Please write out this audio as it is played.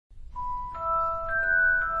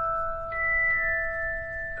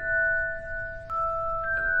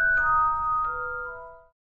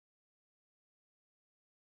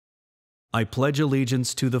I pledge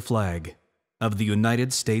allegiance to the flag of the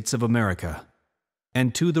United States of America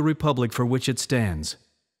and to the republic for which it stands,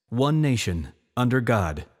 one nation, under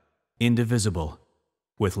God, indivisible,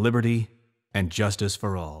 with liberty and justice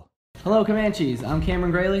for all. Hello, Comanches. I'm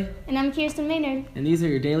Cameron Grayley. And I'm Kirsten Maynard. And these are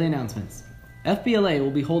your daily announcements. FBLA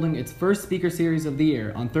will be holding its first speaker series of the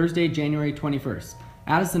year on Thursday, January 21st.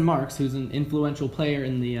 Addison Marks, who's an influential player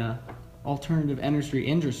in the alternative energy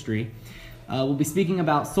industry, will be speaking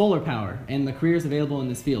about solar power and the careers available in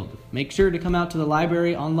this field. Make sure to come out to the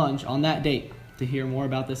library on lunch on that date to hear more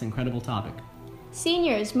about this incredible topic.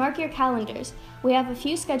 Seniors, mark your calendars. We have a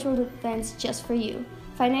few scheduled events just for you.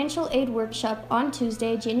 Financial aid workshop on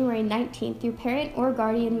Tuesday, January 19th. Your parent or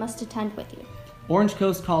guardian must attend with you. Orange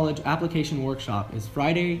Coast College application workshop is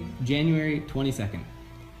Friday, January 22nd.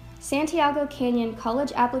 Santiago Canyon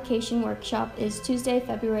College application workshop is Tuesday,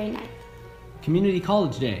 February 9th. Community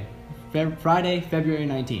College Day, Friday, February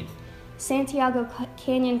 19th. Santiago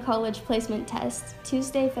Canyon College placement test,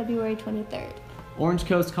 Tuesday, February 23rd. Orange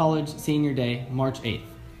Coast College Senior Day, March 8th.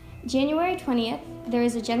 January 20th, there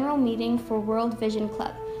is a general meeting for World Vision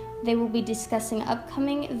Club. They will be discussing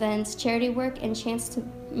upcoming events, charity work, and chance to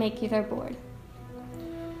make their board.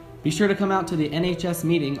 Be sure to come out to the NHS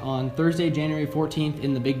meeting on Thursday, January 14th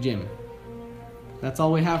in the Big Gym. That's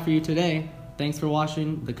all we have for you today. Thanks for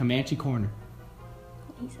watching the Comanche Corner.